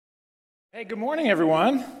Hey, good morning,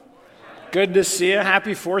 everyone. Good to see you.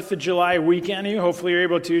 Happy 4th of July weekend. Hopefully you're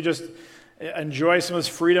able to just enjoy some of those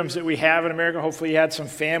freedoms that we have in America. Hopefully you had some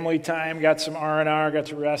family time, got some R&R, got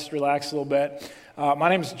to rest, relax a little bit. My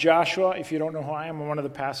name is Joshua. If you don't know who I am, I'm one of the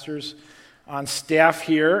pastors on staff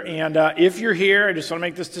here. And if you're here, I just want to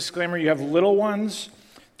make this disclaimer. You have little ones.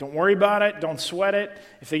 Don't worry about it. Don't sweat it.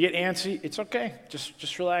 If they get antsy, it's okay.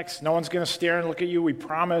 Just relax. No one's going to stare and look at you. We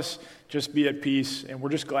promise. Just be at peace, and we're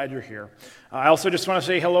just glad you're here. I also just want to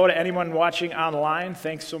say hello to anyone watching online.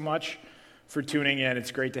 Thanks so much for tuning in.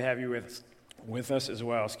 It's great to have you with us as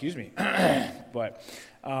well. Excuse me. But,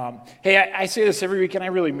 hey, I say this every week, and I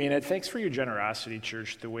really mean it. Thanks for your generosity,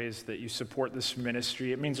 church, the ways that you support this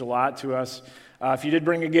ministry. It means a lot to us. If you did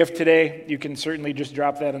bring a gift today, you can certainly just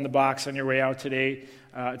drop that in the box on your way out today.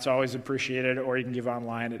 It's always appreciated, or you can give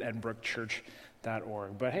online at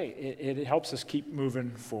edinburghchurch.org. But hey, it helps us keep moving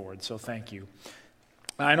forward, so thank you.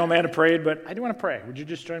 I know Amanda prayed, but I do want to pray. Would you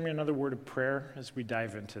just join me in another word of prayer as we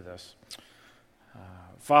dive into this?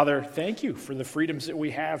 Father, thank you for the freedoms that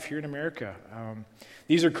we have here in America.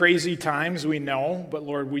 These are crazy times, we know, but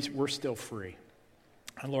Lord, we're still free.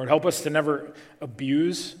 And Lord, help us to never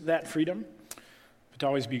abuse that freedom, but to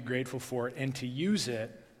always be grateful for it and to use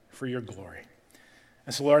it for your glory.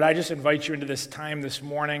 And so, Lord, I just invite you into this time this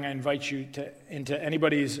morning. I invite you into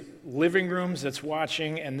anybody's living rooms that's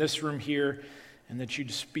watching and this room here, and that you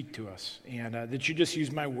just speak to us, and that you just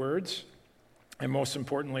use my words, and most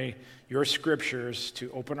importantly, your scriptures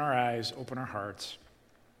to open our eyes, open our hearts,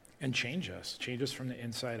 and change us from the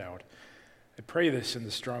inside out. I pray this in the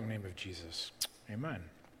strong name of Jesus. Amen.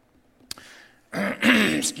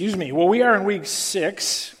 Excuse me. Well, we are in week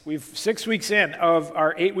 6. We've 6 weeks in of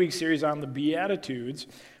our 8-week series on the Beatitudes,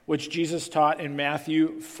 which Jesus taught in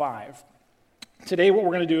Matthew 5. Today, what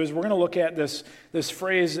we're going to do is we're going to look at this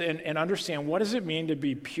phrase and understand what does it mean to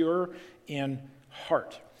be pure in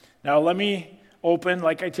heart. Now, let me open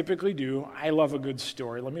like I typically do. I love a good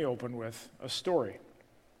story. Let me open with a story.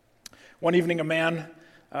 One evening, a man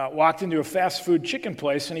walked into a fast food chicken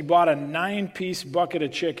place, and he bought a 9-piece bucket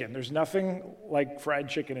of chicken. There's nothing like fried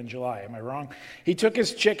chicken in July, am I wrong? He took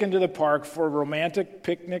his chicken to the park for a romantic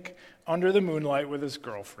picnic under the moonlight with his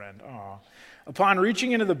girlfriend. Aww. Upon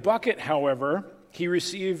reaching into the bucket, however, he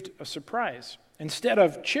received a surprise. Instead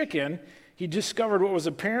of chicken, he discovered what was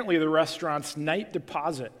apparently the restaurant's night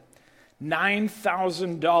deposit,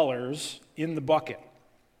 $9,000 in the bucket.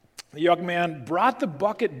 The young man brought the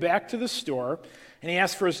bucket back to the store, and he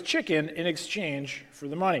asked for his chicken in exchange for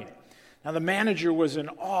the money. Now, the manager was in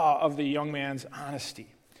awe of the young man's honesty.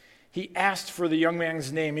 He asked for the young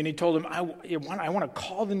man's name, and he told him, I want to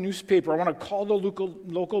call the newspaper. I want to call the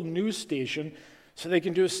local news station so they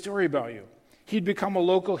can do a story about you. He'd become a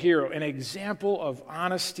local hero, an example of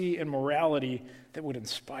honesty and morality that would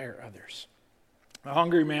inspire others. The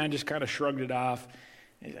hungry man just kind of shrugged it off.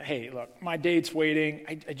 Hey, look, my date's waiting.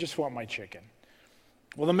 I just want my chicken.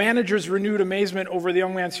 Well, the manager's renewed amazement over the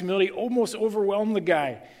young man's humility almost overwhelmed the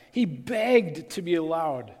guy. He begged to be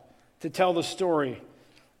allowed to tell the story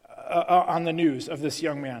on the news of this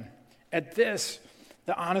young man. At this,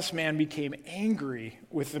 the honest man became angry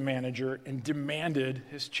with the manager and demanded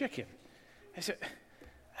his chicken. I said,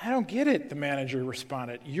 I don't get it, the manager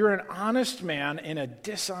responded. You're an honest man in a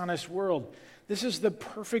dishonest world. This is the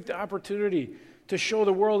perfect opportunity to show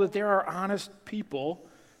the world that there are honest people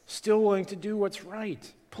still willing to do what's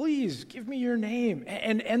right. Please, give me your name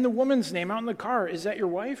and the woman's name out in the car. Is that your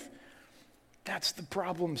wife? That's the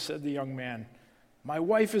problem, said the young man. My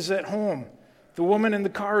wife is at home. The woman in the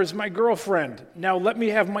car is my girlfriend. Now let me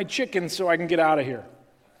have my chicken so I can get out of here.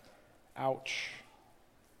 Ouch.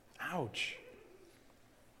 Ouch.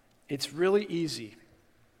 It's really easy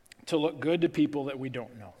to look good to people that we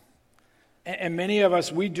don't know. And many of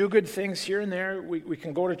us, we do good things here and there. We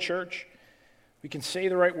can go to church. We can say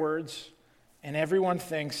the right words. And everyone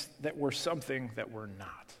thinks that we're something that we're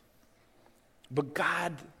not. But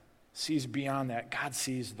God sees beyond that. God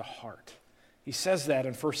sees the heart. He says that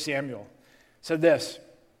in 1 Samuel. He said this,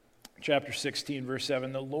 chapter 16, verse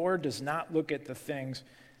 7, the Lord does not look at the things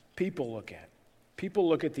people look at. People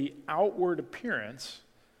look at the outward appearance,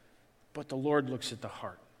 but the Lord looks at the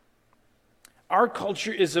heart. Our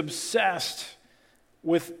culture is obsessed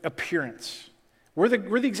with appearance. We're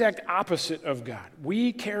the exact opposite of God.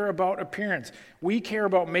 We care about appearance. We care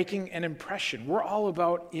about making an impression. We're all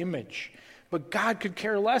about image. But God could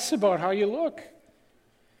care less about how you look.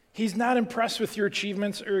 He's not impressed with your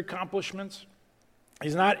achievements or accomplishments.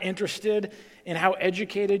 He's not interested in how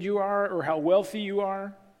educated you are or how wealthy you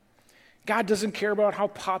are. God doesn't care about how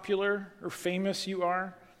popular or famous you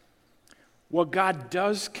are. What God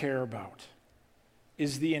does care about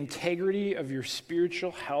is the integrity of your spiritual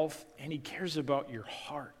health, and he cares about your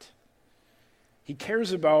heart. He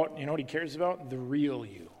cares about, you know what he cares about? The real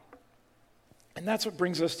you. And that's what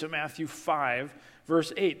brings us to Matthew 5,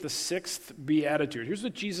 verse 8, the sixth beatitude. Here's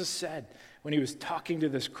what Jesus said when he was talking to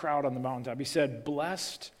this crowd on the mountaintop. He said,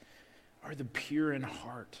 "Blessed are the pure in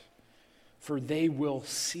heart, for they will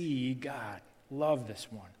see God." Love this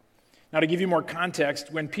one. Now, to give you more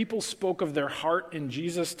context, when people spoke of their heart in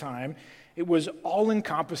Jesus' time, it was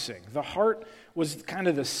all-encompassing. The heart was kind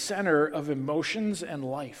of the center of emotions and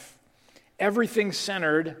life. Everything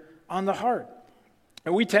centered on the heart.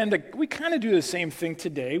 And we kind of do the same thing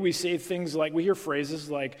today. We say things like, we hear phrases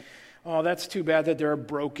like, "Oh, that's too bad that they're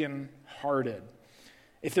broken-hearted."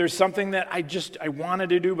 If there's something that I wanted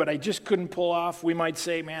to do, but I just couldn't pull off, we might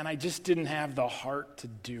say, "Man, I just didn't have the heart to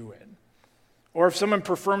do it." Or if someone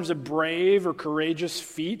performs a brave or courageous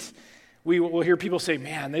feat, we will hear people say,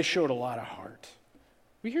 "Man, they showed a lot of heart."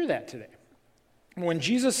 We hear that today. When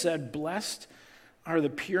Jesus said, "Blessed are the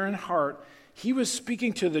pure in heart," he was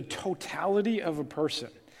speaking to the totality of a person.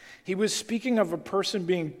 He was speaking of a person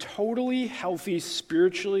being totally healthy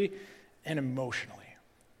spiritually and emotionally.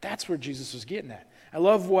 That's where Jesus was getting at. I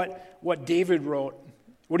love what David wrote,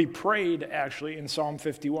 what he prayed actually in Psalm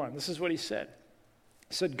 51. This is what he said.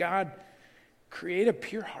 He said, "God, create a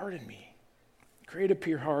pure heart in me. Create a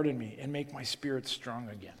pure heart in me and make my spirit strong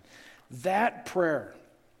again." That prayer,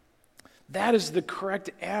 that is the correct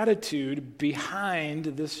attitude behind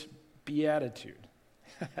this beatitude.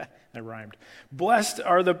 That rhymed. Blessed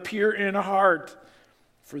are the pure in heart,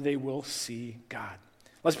 for they will see God.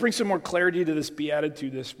 Let's bring some more clarity to this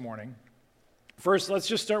beatitude this morning. First, let's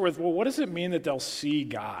just start with, well, what does it mean that they'll see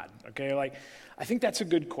God? Okay, I think that's a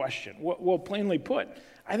good question. Well, plainly put,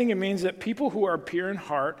 I think it means that people who are pure in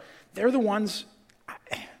heart, they're the ones,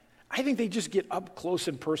 I think they just get up close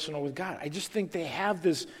and personal with God. I just think they have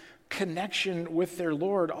this connection with their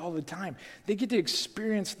Lord all the time. They get to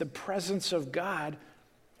experience the presence of God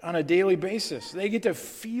on a daily basis. They get to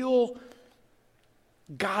feel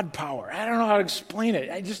God power. I don't know how to explain it.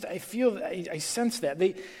 I sense that.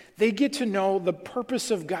 They get to know the purpose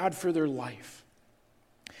of God for their life.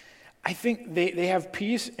 I think they have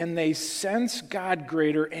peace and they sense God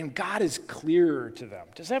greater and God is clearer to them.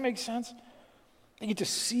 Does that make sense? They get to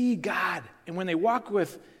see God. And when they walk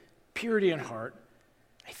with purity in heart,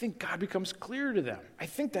 I think God becomes clear to them. I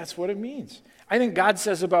think that's what it means. I think God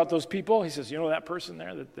says about those people, he says, "You know that person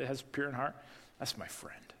there that has pure in heart? That's my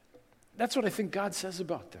friend." That's what I think God says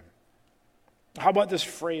about them. How about this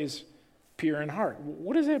phrase, pure in heart?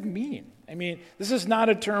 What does that mean? I mean, this is not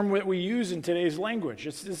a term that we use in today's language.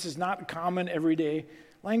 This is not common everyday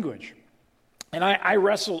language. And I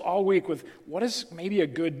wrestled all week with what is maybe a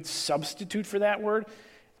good substitute for that word.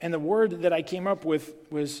 And the word that I came up with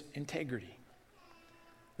was integrity.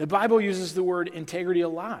 The Bible uses the word integrity a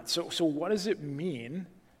lot. So what does it mean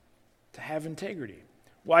to have integrity?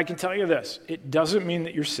 Well, I can tell you this. It doesn't mean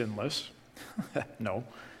that you're sinless. No.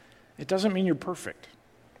 It doesn't mean you're perfect.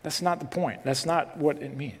 That's not the point. That's not what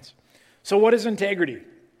it means. So what is integrity?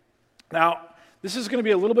 Now, this is going to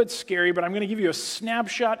be a little bit scary, but I'm going to give you a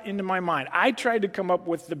snapshot into my mind. I tried to come up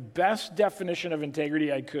with the best definition of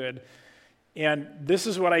integrity I could, and this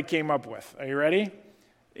is what I came up with. Are you ready?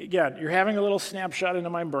 Again, you're having a little snapshot into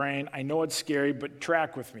my brain. I know it's scary, but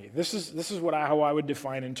track with me. This is how I would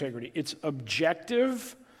define integrity. It's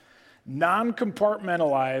objective,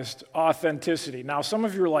 non-compartmentalized authenticity. Now, some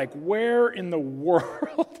of you are like, where in the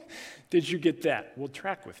world did you get that? Well,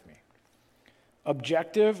 track with me.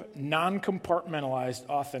 Objective, non-compartmentalized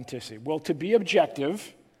authenticity. Well, to be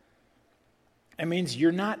objective, it means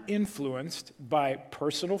you're not influenced by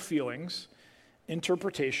personal feelings,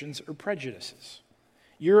 interpretations, or prejudices.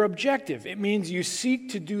 You're objective. It means you seek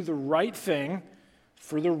to do the right thing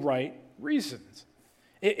for the right reasons.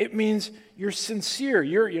 It means you're sincere.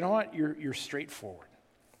 You're straightforward.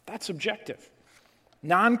 That's objective.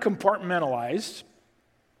 Non-compartmentalized,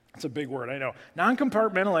 that's a big word, I know.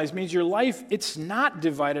 Non-compartmentalized means your life, it's not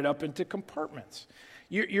divided up into compartments.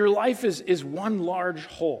 Your life is one large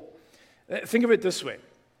whole. Think of it this way.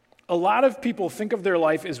 A lot of people think of their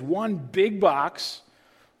life as one big box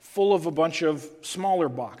full of a bunch of smaller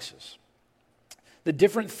boxes. The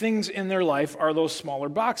different things in their life are those smaller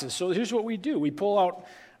boxes. So here's what we do. We pull out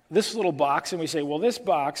this little box and we say, well, this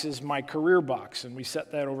box is my career box, and we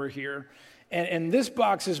set that over here. And this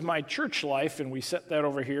box is my church life, and we set that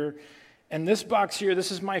over here. And this box here,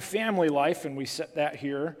 this is my family life, and we set that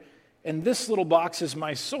here. And this little box is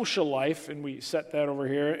my social life, and we set that over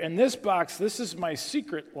here. And this box, this is my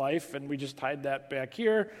secret life, and we just hide that back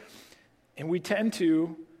here. And we tend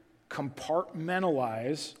to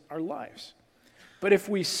compartmentalize our lives. But if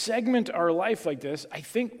we segment our life like this, I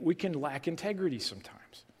think we can lack integrity sometimes.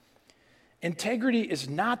 Integrity is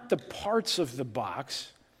not the parts of the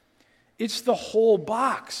box, it's the whole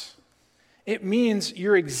box. It means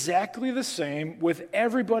you're exactly the same with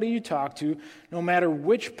everybody you talk to, no matter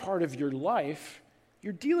which part of your life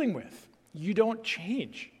you're dealing with. You don't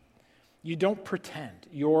change. You don't pretend.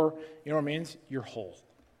 You know what it means? You're whole.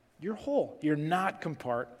 You're whole. You're not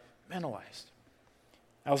compartmentalized.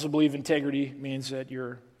 I also believe integrity means that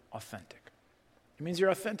you're authentic. It means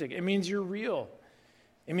you're authentic. It means you're real.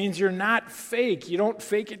 It means you're not fake. You don't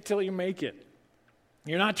fake it till you make it.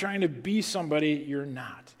 You're not trying to be somebody you're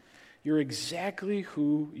not. You're exactly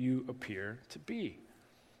who you appear to be.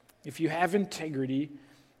 If you have integrity,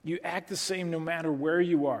 you act the same no matter where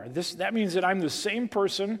you are. That means that I'm the same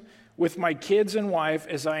person with my kids and wife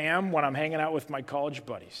as I am when I'm hanging out with my college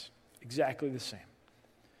buddies. Exactly the same.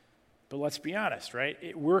 But let's be honest,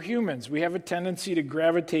 right? We're humans. We have a tendency to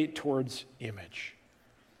gravitate towards image.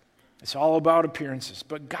 It's all about appearances.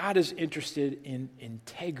 But God is interested in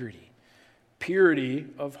integrity, purity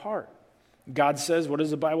of heart. God says, what does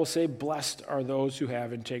the Bible say? Blessed are those who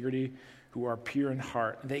have integrity, who are pure in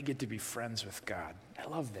heart. They get to be friends with God. I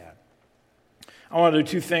love that. I want to do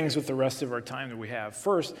two things with the rest of our time that we have.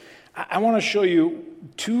 First, I want to show you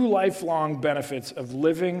 2 lifelong benefits of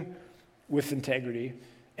living with integrity.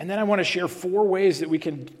 And then I want to share 4 ways that we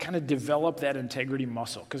can kind of develop that integrity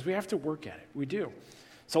muscle, because we have to work at it. We do.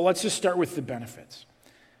 So let's just start with the benefits.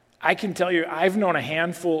 I can tell you, I've known a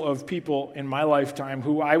handful of people in my lifetime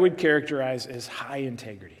who I would characterize as high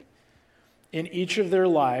integrity. In each of their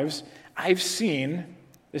lives, I've seen,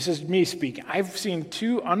 this is me speaking, I've seen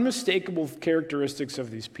 2 unmistakable characteristics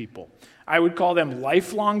of these people. I would call them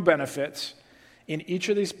lifelong benefits in each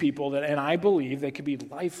of these people, and I believe they could be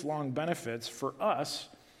lifelong benefits for us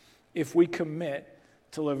if we commit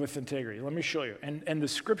to live with integrity. Let me show you. And the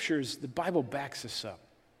scriptures, the Bible backs this up.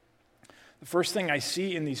 The first thing I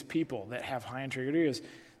see in these people that have high integrity is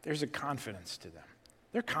there's a confidence to them.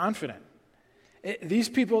 They're confident. These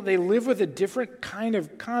people, they live with a different kind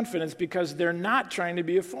of confidence because they're not trying to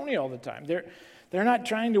be a phony all the time. They're not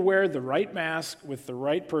trying to wear the right mask with the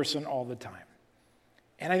right person all the time.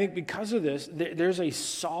 And I think because of this, there's a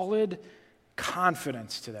solid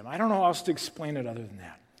confidence to them. I don't know how else to explain it other than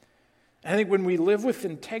that. I think when we live with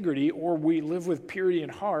integrity or we live with purity in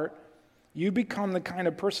heart, you become the kind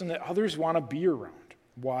of person that others want to be around.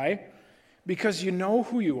 Why? Because you know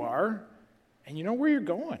who you are and you know where you're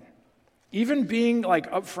going. Even being like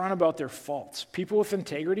upfront about their faults. People with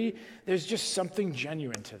integrity, there's just something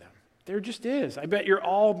genuine to them. There just is. I bet you're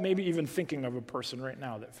all maybe even thinking of a person right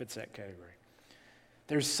now that fits that category.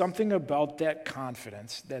 There's something about that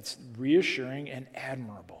confidence that's reassuring and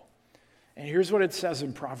admirable. And here's what it says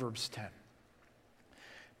in Proverbs 10.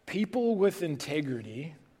 People with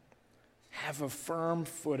integrity have a firm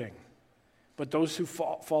footing, but those who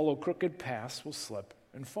follow crooked paths will slip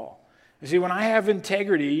and fall. You see, when I have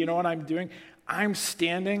integrity, you know what I'm doing? I'm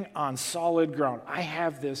standing on solid ground. I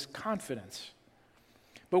have this confidence.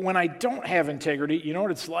 But when I don't have integrity, you know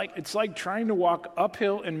what it's like? It's like trying to walk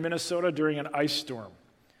uphill in Minnesota during an ice storm.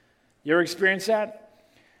 You ever experience that?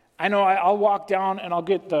 I know I'll walk down and I'll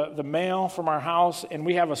get the mail from our house, and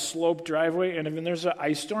we have a sloped driveway, and when there's an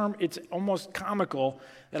ice storm, it's almost comical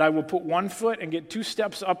that I will put one foot and get 2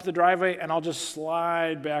 steps up the driveway, and I'll just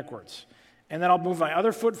slide backwards. And then I'll move my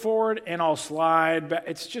other foot forward, and I'll slide back.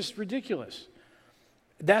 It's just ridiculous.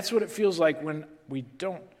 That's what it feels like when we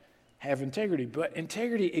don't have integrity. But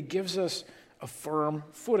integrity, it gives us a firm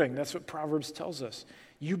footing. That's what Proverbs tells us.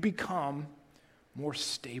 You become more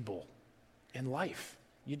stable in life.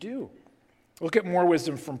 You do. Look at more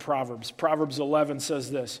wisdom from Proverbs. Proverbs 11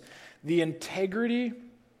 says this, the integrity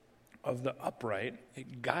of the upright,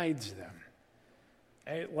 it guides them.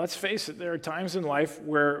 Hey, let's face it, there are times in life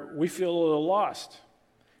where we feel a little lost,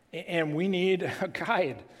 and we need a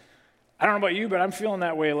guide. I don't know about you, but I'm feeling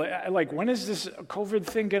that way. Like, when is this COVID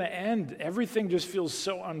thing going to end? Everything just feels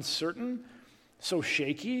so uncertain, so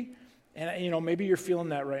shaky, and maybe you're feeling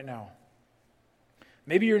that right now.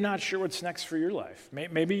 Maybe you're not sure what's next for your life.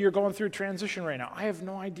 Maybe you're going through a transition right now. I have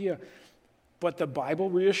no idea. But the Bible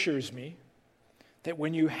reassures me that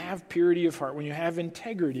when you have purity of heart, when you have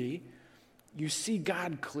integrity, you see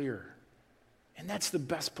God clear. And that's the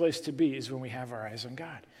best place to be, is when we have our eyes on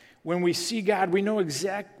God. When we see God, we know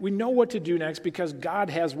what to do next, because God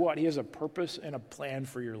has what? He has a purpose and a plan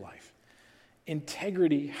for your life.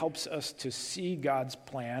 Integrity helps us to see God's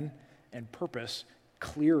plan and purpose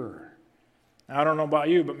clearer. Now, I don't know about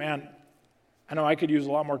you, but man, I know I could use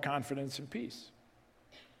a lot more confidence and peace.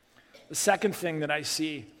 The second thing that I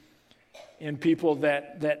see in people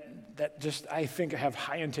that just, I think, have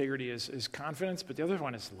high integrity is confidence, but the other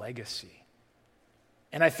one is legacy.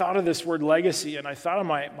 And I thought of this word legacy, and I thought of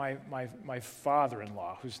my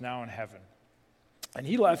father-in-law, who's now in heaven. And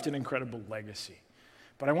he left an incredible legacy.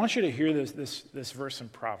 But I want you to hear this verse in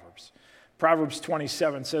Proverbs. Proverbs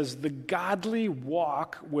 27 says, "The godly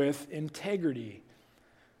walk with integrity.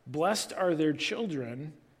 Blessed are their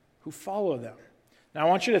children who follow them." Now, I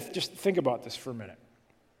want you to just think about this for a minute.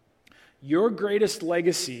 Your greatest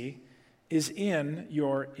legacy is in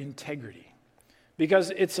your integrity,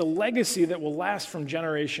 because it's a legacy that will last from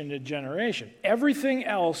generation to generation. Everything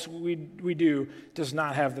else we do does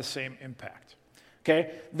not have the same impact.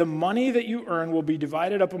 Okay? The money that you earn will be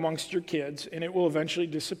divided up amongst your kids, and it will eventually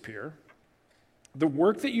disappear. The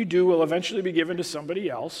work that you do will eventually be given to somebody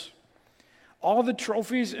else. All the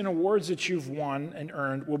trophies and awards that you've won and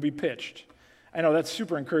earned will be pitched. I know that's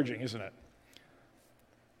super encouraging, isn't it?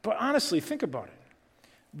 But honestly, think about it.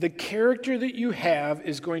 The character that you have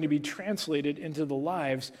is going to be translated into the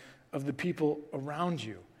lives of the people around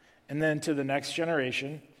you, and then to the next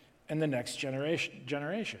generation and the next generation.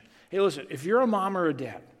 Hey, listen, if you're a mom or a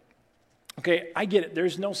dad, okay, I get it.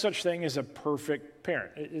 There's no such thing as a perfect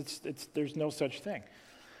parent. There's no such thing.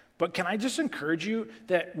 But can I just encourage you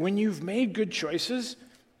that when you've made good choices,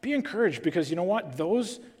 be encouraged, because you know what?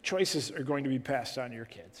 Those choices are going to be passed on to your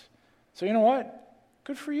kids. So you know what?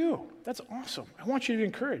 Good for you. That's awesome. I want you to be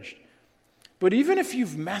encouraged. But even if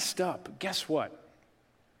you've messed up, guess what?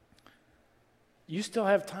 You still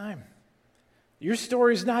have time. Your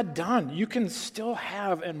story's not done. You can still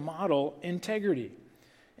have and model integrity.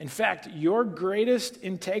 In fact, your greatest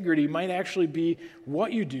integrity might actually be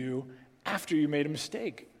what you do after you made a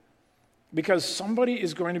mistake. Because somebody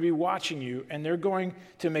is going to be watching you, and they're going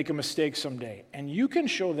to make a mistake someday. And you can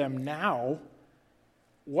show them now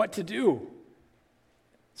what to do.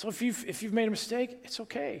 So if you've made a mistake, it's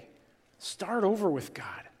okay. Start over with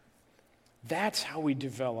God. That's how we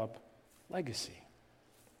develop legacy.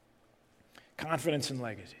 Confidence and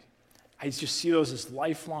legacy. I just see those as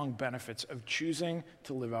lifelong benefits of choosing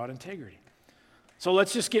to live out integrity. So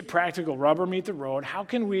let's just get practical. Rubber meet the road. How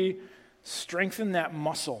can we strengthen that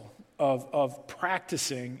muscle of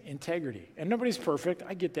practicing integrity? And nobody's perfect.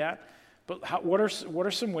 I get that. But what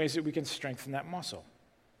are some ways that we can strengthen that muscle?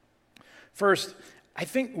 First, I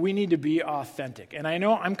think we need to be authentic. And I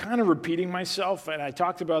know I'm kind of repeating myself, and I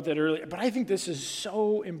talked about that earlier, but I think this is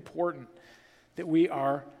so important that we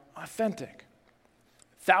are authentic.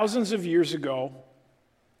 Thousands of years ago,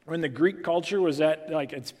 when the Greek culture was at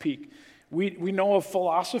its peak, we know of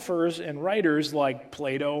philosophers and writers like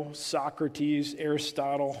Plato, Socrates,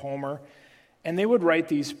 Aristotle, Homer, and they would write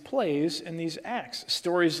these plays and these acts,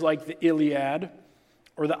 stories like the Iliad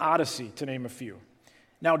or the Odyssey, to name a few.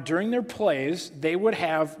 Now, during their plays, they would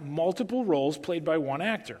have multiple roles played by one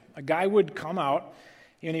actor. A guy would come out,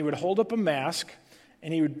 and he would hold up a mask,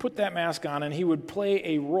 and he would put that mask on, and he would play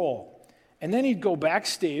a role. And then he'd go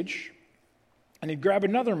backstage, and he'd grab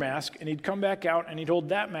another mask, and he'd come back out, and he'd hold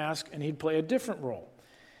that mask, and he'd play a different role.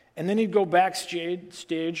 And then he'd go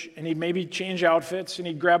backstage, and he'd maybe change outfits, and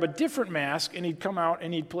he'd grab a different mask, and he'd come out,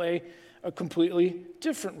 and he'd play a completely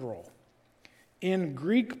different role. In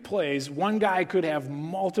Greek plays, one guy could have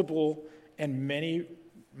multiple and many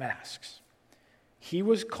masks. He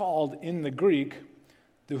was called, in the Greek,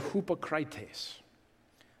 the hypocrites.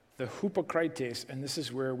 The hypocrites, and this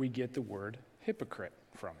is where we get the word hypocrite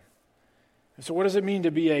from. And so what does it mean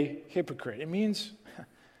to be a hypocrite? It means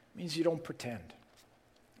you don't pretend.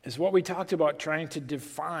 It's what we talked about, trying to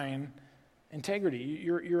define integrity.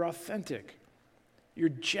 You're authentic. You're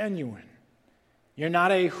genuine. You're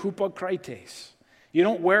not a hypocrites. You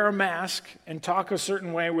don't wear a mask and talk a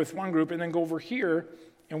certain way with one group and then go over here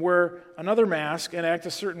and wear another mask and act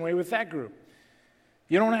a certain way with that group.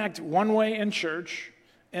 You don't act one way in church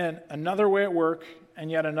and another way at work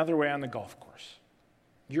and yet another way on the golf course.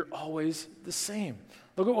 You're always the same.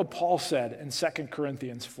 Look at what Paul said in 2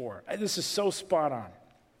 Corinthians 4. This is so spot on.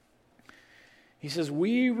 He says,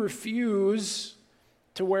 we refuse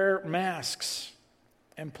to wear masks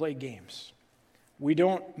and play games. We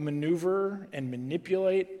don't maneuver and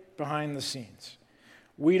manipulate behind the scenes.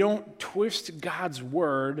 We don't twist God's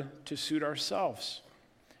word to suit ourselves.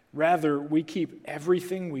 Rather, we keep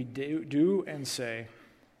everything we do and say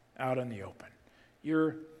out in the open.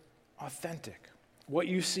 You're authentic. What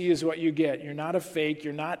you see is what you get. You're not a fake.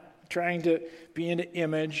 You're not trying to be into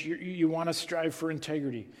image. You want to strive for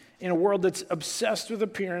integrity. In a world that's obsessed with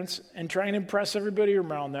appearance and trying to impress everybody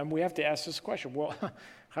around them, we have to ask this question. Well,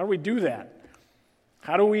 how do we do that?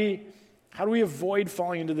 How do we avoid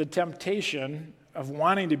falling into the temptation of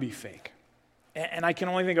wanting to be fake? And I can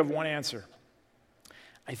only think of one answer.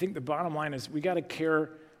 I think the bottom line is we got to care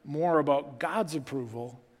more about God's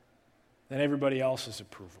approval than everybody else's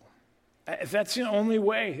approval. If that's the only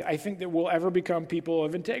way, I think that we'll ever become people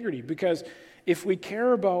of integrity. Because if we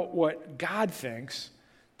care about what God thinks,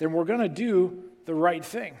 then we're going to do the right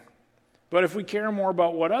thing. But if we care more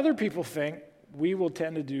about what other people think, we will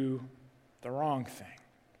tend to do the wrong thing.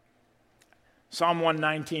 Psalm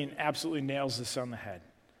 119 absolutely nails this on the head.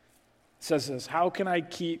 It says this, how can I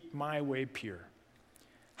keep my way pure?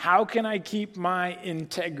 How can I keep my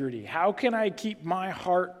integrity? How can I keep my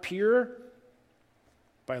heart pure?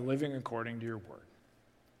 By living according to your word.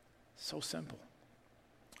 So simple.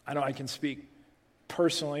 I know I can speak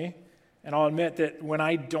personally, and I'll admit that when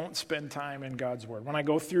I don't spend time in God's word, when I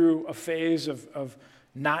go through a phase of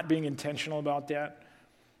not being intentional about that,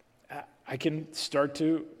 I can start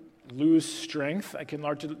to lose strength. I can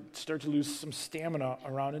start to lose some stamina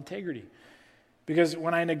around integrity. Because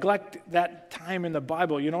when I neglect that time in the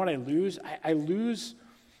Bible, you know what I lose? I lose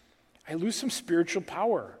some spiritual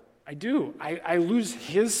power. I do. I lose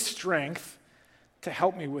his strength to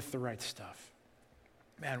help me with the right stuff.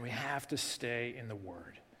 Man, we have to stay in the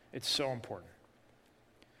word. It's so important.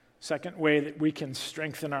 Second way that we can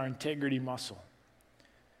strengthen our integrity muscle,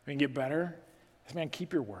 we can get better, is, man,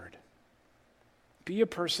 keep your word. Be a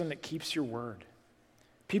person that keeps your word.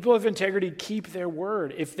 People of integrity keep their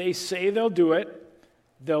word. If they say they'll do it,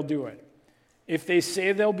 they'll do it. If they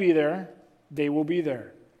say they'll be there, they will be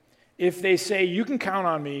there. If they say, you can count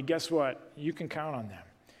on me, guess what? You can count on them.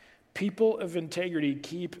 People of integrity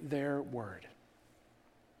keep their word.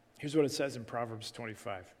 Here's what it says in Proverbs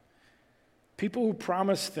 25. People who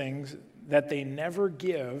promise things that they never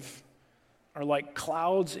give are like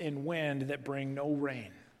clouds in wind that bring no rain.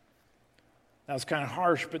 Now, it's kind of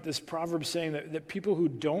harsh, but this proverb is saying that people who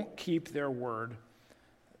don't keep their word,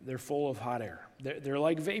 they're full of hot air. They're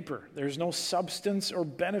like vapor. There's no substance or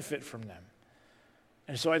benefit from them.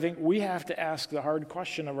 And so I think we have to ask the hard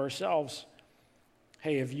question of ourselves,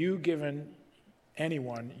 hey, have you given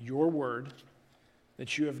anyone your word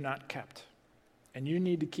that you have not kept and you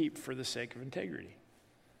need to keep for the sake of integrity?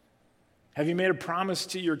 Have you made a promise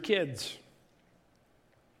to your kids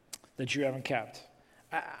that you haven't kept?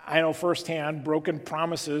 I know firsthand, broken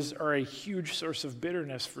promises are a huge source of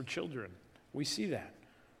bitterness for children. We see that.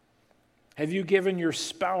 Have you given your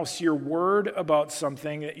spouse your word about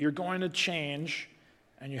something that you're going to change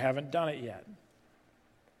and you haven't done it yet?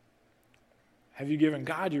 Have you given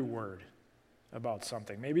God your word about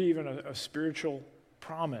something, maybe even a spiritual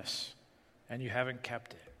promise, and you haven't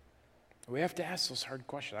kept it? We have to ask those hard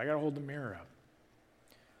questions. I got to hold the mirror up.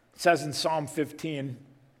 It says in Psalm 15,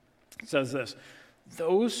 it says this,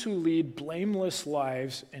 those who lead blameless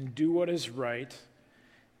lives and do what is right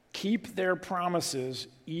keep their promises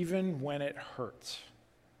even when it hurts.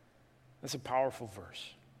 That's a powerful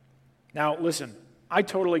verse. Now, listen, I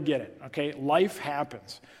totally get it, okay? Life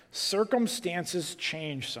happens. Circumstances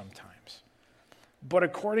change sometimes. But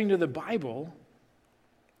according to the Bible,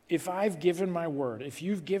 if I've given my word, if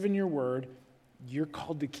you've given your word, you're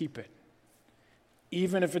called to keep it,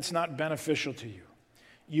 even if it's not beneficial to you.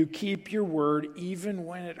 You keep your word even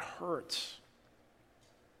when it hurts.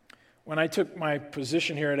 When I took my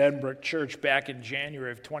position here at Edinburgh Church back in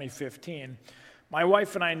January of 2015, my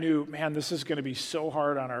wife and I knew, man, this is going to be so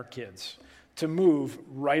hard on our kids to move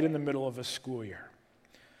right in the middle of a school year.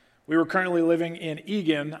 We were currently living in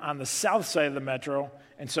Egan on the south side of the metro,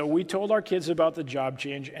 and so we told our kids about the job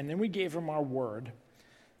change, and then we gave them our word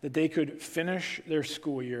that they could finish their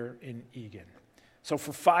school year in Egan. So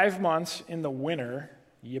for 5 months in the winter,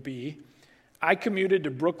 yippee, I commuted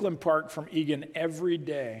to Brooklyn Park from Egan every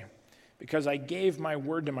day because I gave my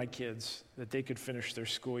word to my kids that they could finish their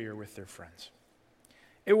school year with their friends.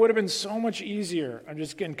 It would have been so much easier, I'm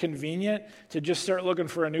just getting convenient, to just start looking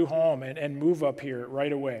for a new home and move up here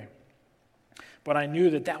right away. But I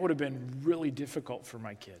knew that would have been really difficult for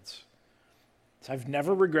my kids. So I've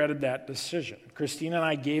never regretted that decision. Christina and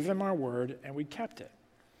I gave them our word, and we kept it.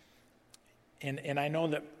 And I know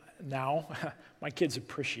that now my kids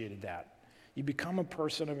appreciated that. You become a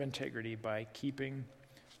person of integrity by keeping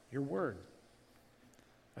your word.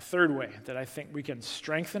 A third way that I think we can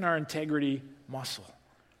strengthen our integrity muscle.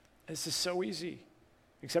 This is so easy,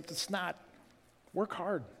 except it's not. Work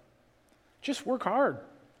hard. Just work hard.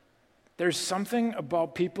 There's something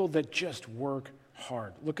about people that just work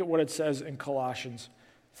hard. Look at what it says in Colossians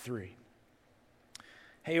 3.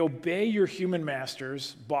 Hey, obey your human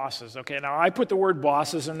masters, bosses. Okay, now I put the word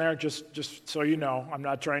bosses in there just so you know. I'm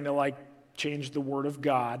not trying to change the word of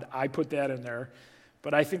God. I put that in there,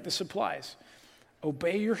 but I think this applies.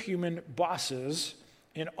 Obey your human bosses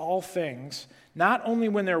in all things, not only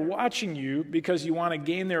when they're watching you because you want to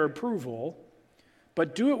gain their approval,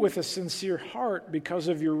 but do it with a sincere heart because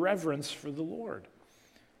of your reverence for the Lord.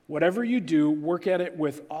 Whatever you do, work at it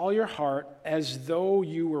with all your heart as though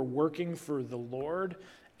you were working for the Lord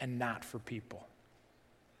and not for people.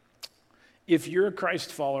 If you're a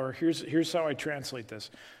Christ follower, here's how I translate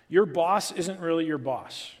this. Your boss isn't really your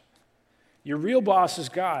boss. Your real boss is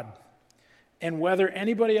God. And whether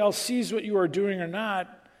anybody else sees what you are doing or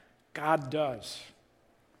not, God does.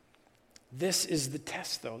 This is the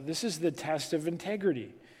test, though. This is the test of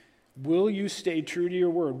integrity. Will you stay true to your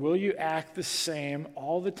word? Will you act the same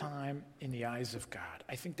all the time in the eyes of God?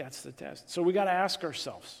 I think that's the test. So we got to ask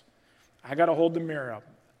ourselves. I got to hold the mirror up.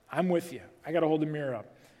 I'm with you. I got to hold the mirror up.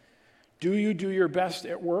 Do you do your best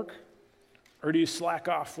at work, or do you slack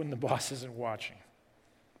off when the boss isn't watching?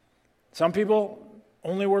 Some people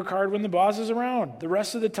only work hard when the boss is around. The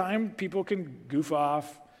rest of the time, people can goof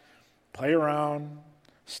off, play around,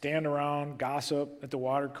 stand around, gossip at the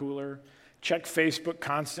water cooler, check Facebook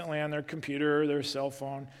constantly on their computer or their cell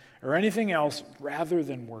phone, or anything else rather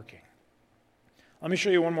than working. Let me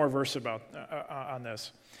show you one more verse about on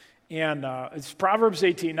this. And it's Proverbs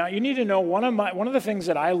 18. Now, you need to know one of the things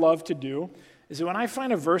that I love to do is that when I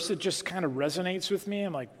find a verse that just kind of resonates with me,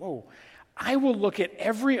 I'm like, whoa, I will look at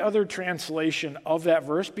every other translation of that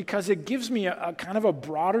verse because it gives me a kind of a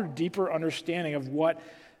broader, deeper understanding of what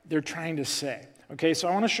they're trying to say. Okay, so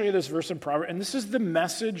I want to show you this verse in Proverbs, and this is the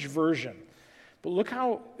Message version. But look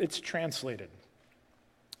how it's translated.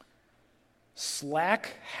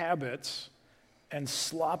 Slack habits and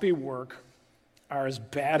sloppy work are as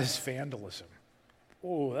bad as vandalism.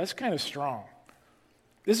 Oh, that's kind of strong.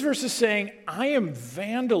 This verse is saying, I am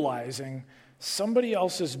vandalizing somebody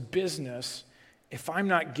else's business if I'm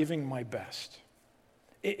not giving my best.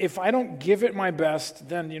 If I don't give it my best,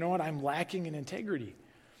 then you know what? I'm lacking in integrity.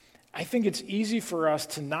 I think it's easy for us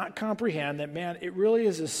to not comprehend that, man, it really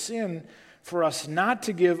is a sin for us not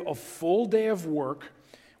to give a full day of work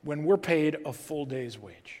when we're paid a full day's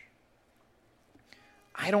wage.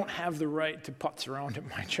 I don't have the right to putz around at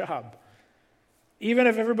my job, even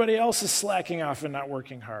if everybody else is slacking off and not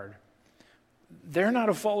working hard. They're not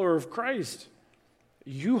a follower of Christ.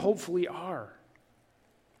 You hopefully are.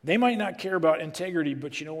 They might not care about integrity,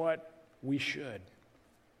 but you know what? We should.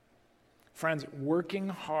 Friends, working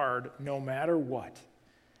hard no matter what,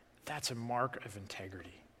 that's a mark of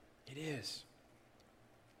integrity. It is.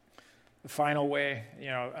 The final way,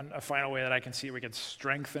 a final way that I can see we can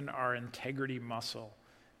strengthen our integrity muscle,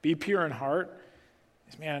 be pure in heart,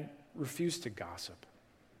 is, man, refuse to gossip.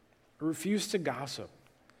 Refuse to gossip.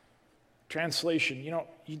 Translation,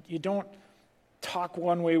 you don't talk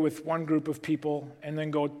one way with one group of people and then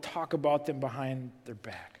go talk about them behind their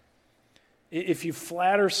back. If you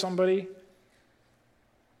flatter somebody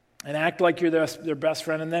and act like you're their best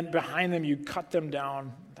friend, and then behind them you cut them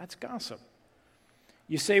down, that's gossip.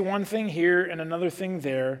 You say one thing here and another thing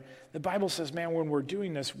there. The Bible says, man, when we're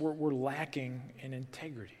doing this, we're lacking in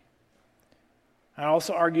integrity. I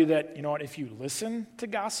also argue that, if you listen to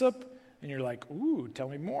gossip and you're like, ooh, tell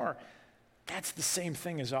me more, that's the same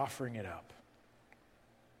thing as offering it up.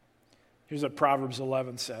 Here's what Proverbs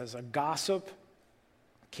 11 says. A gossip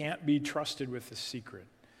can't be trusted with a secret,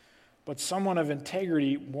 but someone of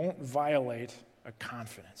integrity won't violate a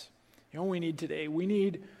confidence. You know what we need today? We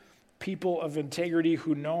need people of integrity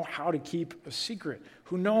who know how to keep a secret,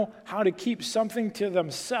 who know how to keep something to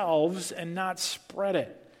themselves and not spread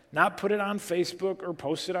it, not put it on Facebook or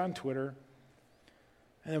post it on Twitter.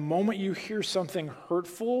 And the moment you hear something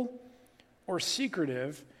hurtful or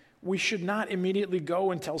secretive, we should not immediately go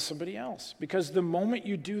and tell somebody else, because the moment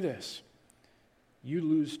you do this, you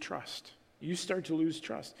lose trust. You start to lose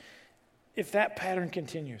trust. If that pattern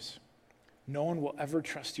continues, no one will ever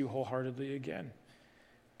trust you wholeheartedly again.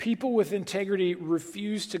 People with integrity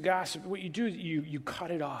refuse to gossip. What you do is you cut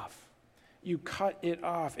it off. You cut it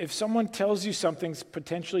off. If someone tells you something's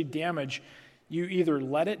potentially damaged, you either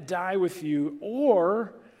let it die with you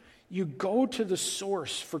or you go to the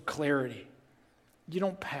source for clarity. You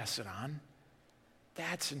don't pass it on.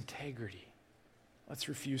 That's integrity. Let's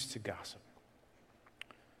refuse to gossip.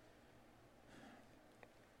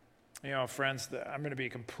 Friends, I'm going to be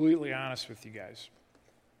completely honest with you guys.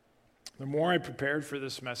 The more I prepared for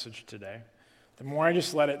this message today, the more I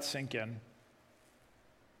just let it sink in,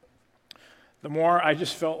 the more I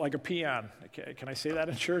just felt like a peon. Okay, can I say that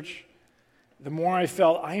in church? The more I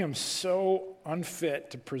felt I am so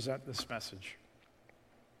unfit to present this message.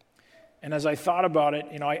 And as I thought about it,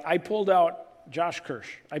 I pulled out Josh Kirsch.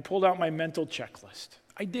 I pulled out my mental checklist.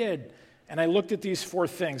 I did. And I looked at these 4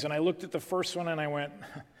 things. And I looked at the first one and I went,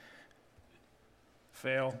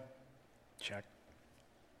 fail, check.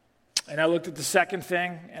 And I looked at the second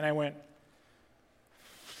thing, and I went,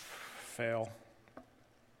 fail.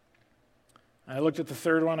 And I looked at the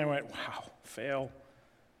third one, and I went, wow, fail.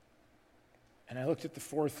 And I looked at the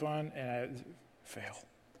fourth one, and I fail.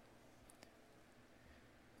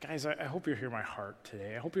 Guys, I hope you hear my heart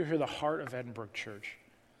today. I hope you hear the heart of Edinburgh Church.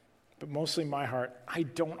 But mostly my heart, I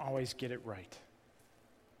don't always get it right.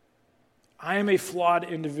 I am a flawed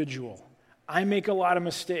individual. I make a lot of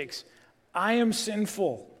mistakes. I am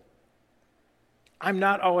sinful. I'm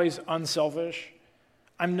not always unselfish.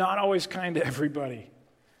 I'm not always kind to everybody.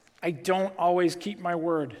 I don't always keep my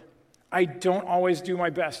word. I don't always do my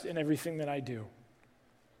best in everything that I do.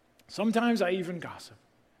 Sometimes I even gossip.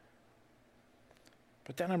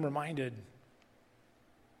 But then I'm reminded,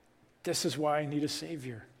 this is why I need a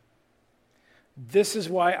Savior. This is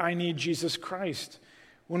why I need Jesus Christ.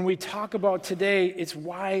 When we talk about today,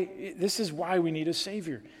 this is why we need a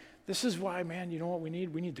Savior. This is why, man, you know what we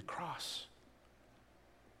need? We need the cross.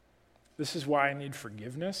 This is why I need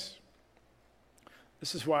forgiveness.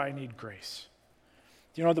 This is why I need grace.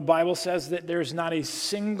 You know, the Bible says that there's not a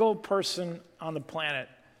single person on the planet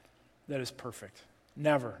that is perfect.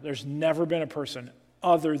 Never. There's never been a person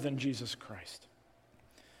other than Jesus Christ.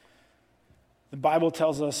 The Bible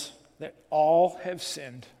tells us that all have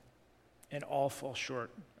sinned and all fall short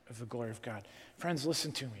of the glory of God. Friends,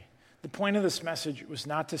 listen to me. The point of this message was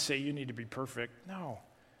not to say you need to be perfect. No.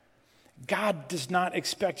 God does not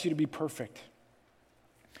expect you to be perfect.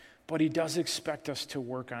 But he does expect us to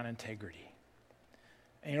work on integrity.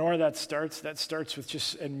 And you know where that starts? That starts with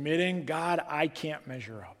just admitting, God, I can't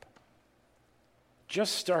measure up.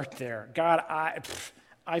 Just start there. God,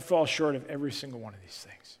 I fall short of every single one of these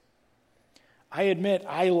things. I admit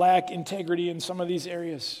I lack integrity in some of these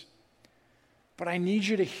areas. But I need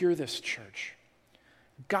you to hear this, church.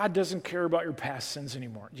 God doesn't care about your past sins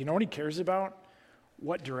anymore. Do you know what he cares about?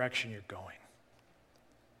 What direction you're going.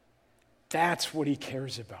 That's what he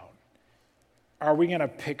cares about. Are we going to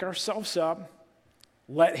pick ourselves up,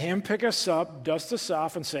 let him pick us up, dust us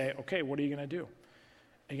off, and say, okay, what are you going to do?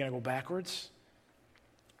 Are you going to go backwards?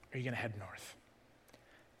 Or are you going to head north?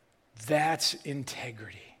 That's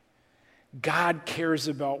integrity. God cares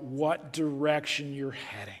about what direction you're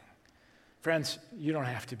heading. Friends, you don't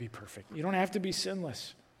have to be perfect. You don't have to be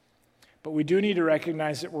sinless. But we do need to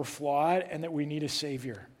recognize that we're flawed and that we need a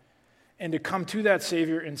Savior. And to come to that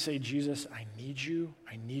Savior and say, Jesus, I need you,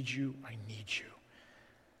 I need you, I need you.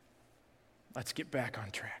 Let's get back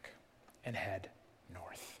on track and head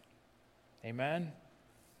north. Amen?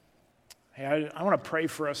 Hey, I want to pray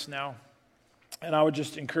for us now. And I would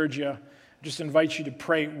just encourage you, just invite you to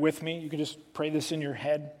pray with me. You can just pray this in your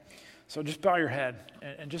head. So just bow your head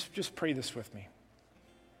and just pray this with me.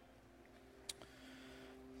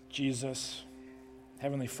 Jesus,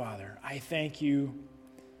 Heavenly Father, I thank you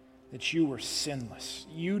that you were sinless.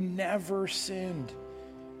 You never sinned.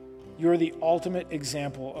 You're the ultimate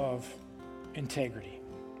example of integrity.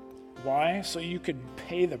 Why? So you could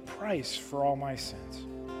pay the price for all my sins.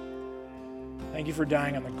 Thank you for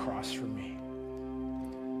dying on the cross for me.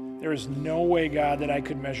 There is no way, God, that I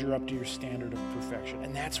could measure up to your standard of perfection.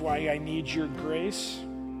 And that's why I need your grace.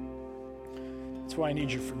 That's why I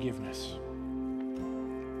need your forgiveness.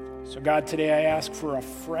 So, God, today I ask for a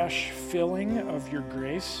fresh filling of your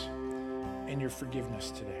grace and your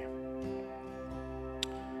forgiveness today.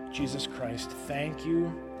 Jesus Christ, thank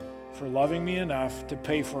you for loving me enough to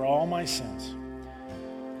pay for all my sins.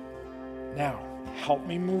 Now, help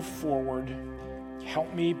me move forward.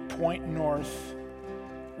 Help me point north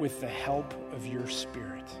with the help of your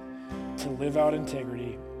Spirit to live out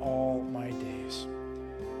integrity all my days.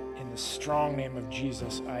 In the strong name of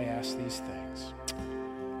Jesus, I ask these things.